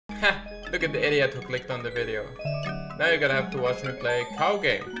Look at the idiot who clicked on the video. Now you're gonna have to watch me play Cow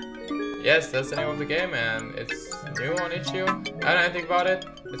Game. Yes, that's the name of the game, and it's new on itch.io. I don't know anything about it.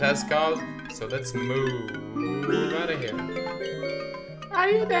 It has cows, so let's move out of here. Are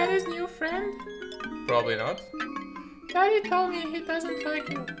you Daddy's new friend? Probably not. Daddy told me he doesn't like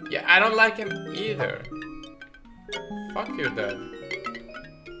you. Yeah, I don't like him either. Fuck your dad.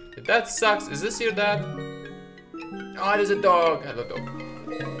 Your dad sucks. Is this your dad? Oh, there's a dog. Hello, dog.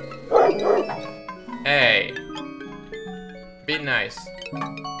 Hey. Be nice.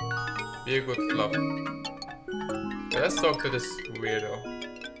 Be a good fluff. Okay, let's talk to this weirdo.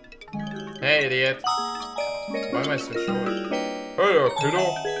 Hey, idiot. Why am I so short? Hey, kiddo.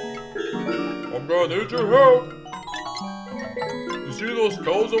 I'm gonna need your help. You see those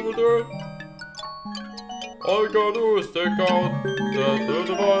cows over there? All you gotta do is take out the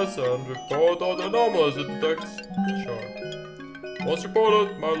device and report all the anomalies it detects. Sure. Once you report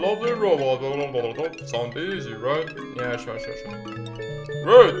it, my lovely robot will sound easy, right? Yeah, sure.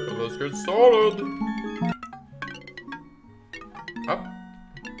 Great, let's get started.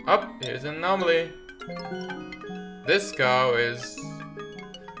 Up, here's an anomaly. This cow is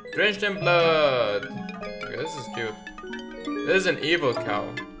drenched in blood. Okay, this is cute. This is an evil cow.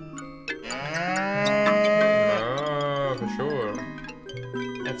 For sure.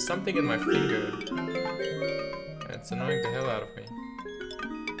 I have something in my finger. It's annoying the hell out of me.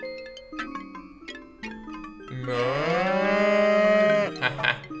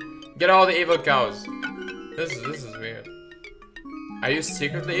 Get all the evil cows. This is weird. Are you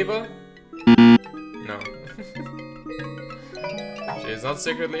secretly evil? No. She is not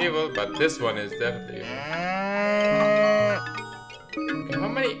secretly evil, but this one is definitely evil. Okay,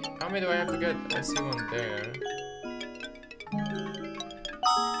 how many do I have to get? I see one there.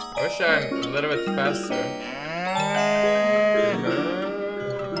 I wish I'm a little bit faster.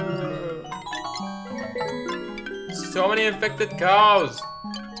 So many infected cows!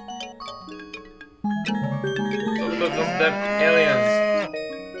 So those damn aliens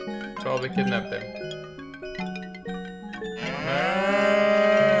probably kidnapped them.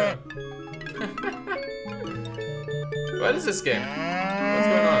 What is this game? What's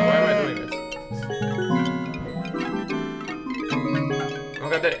going on? Why am I doing this? Oh my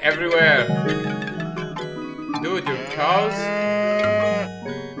god, they're everywhere! Dude, your cows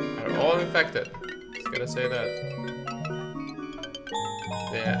are all infected. Just gotta say that.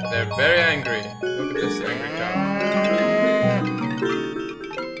 Yeah, they're very angry. Look at this angry cow.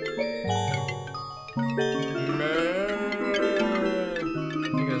 I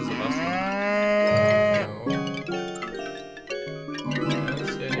think this is the last one. No. I don't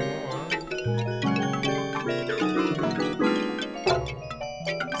see any more.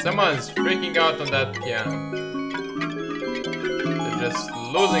 Someone's freaking out on that piano. They're just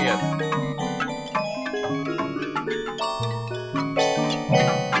losing it.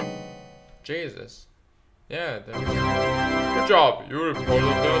 Jesus. Yeah, good job, you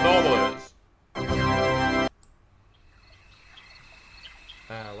reported the anomalies.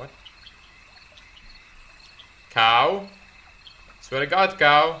 What? Cow? Swear to God,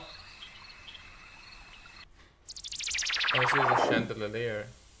 cow. Oh, this is a chandelier.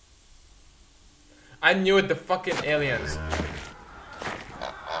 I knew it, the fucking aliens.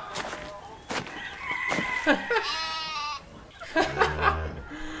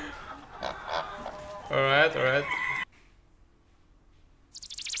 Alright.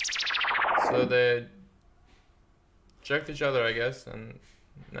 So they checked each other, I guess, and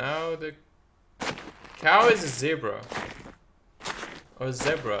now the cow is a zebra. Or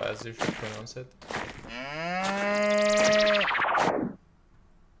zebra, as you should pronounce it.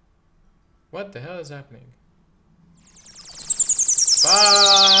 What the hell is happening?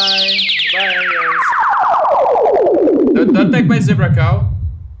 Bye! Bye, aliens! Don't take my zebra cow!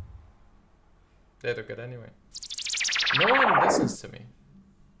 They took it anyway. No one listens to me.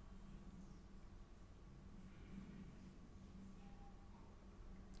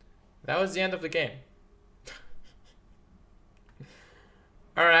 That was the end of the game.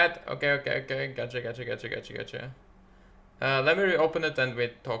 Alright, okay. Gotcha. Let me reopen it and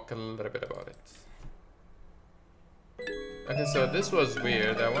we talk a little bit about it. Okay, so this was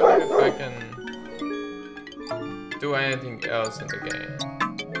weird. I wonder if I can do anything else in the game.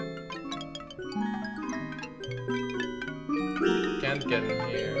 Can't get in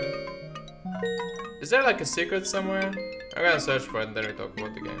here. Is there like a secret somewhere? I'm gonna search for it and then we talk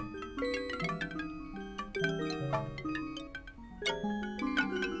about the game.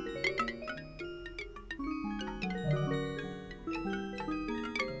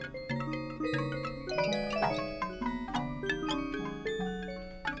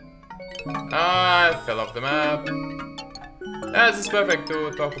 I fell off the map. This is perfect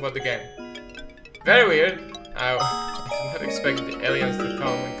to talk about the game. Very weird. I did not expect the aliens to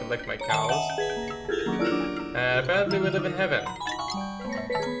come and collect my cows. Apparently we live in heaven.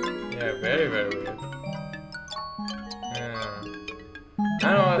 Yeah, very, very weird.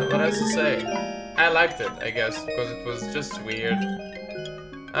 I don't know what else to say. I liked it, I guess, because it was just weird.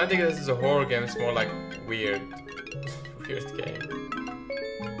 I don't think this is a horror game, it's more like weird. Weird game.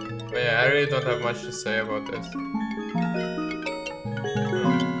 But yeah, I really don't have much to say about this.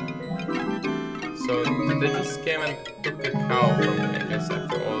 So they just came and took a cow from me, I guess,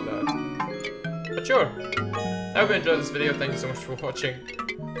 after all that. But sure. I hope you enjoyed this video, thank you so much for watching.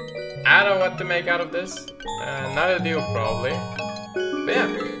 I don't know what to make out of this. Neither do you, probably. But yeah,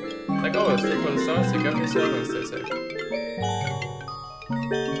 like always, look for the stars, take care of yourself and stay safe.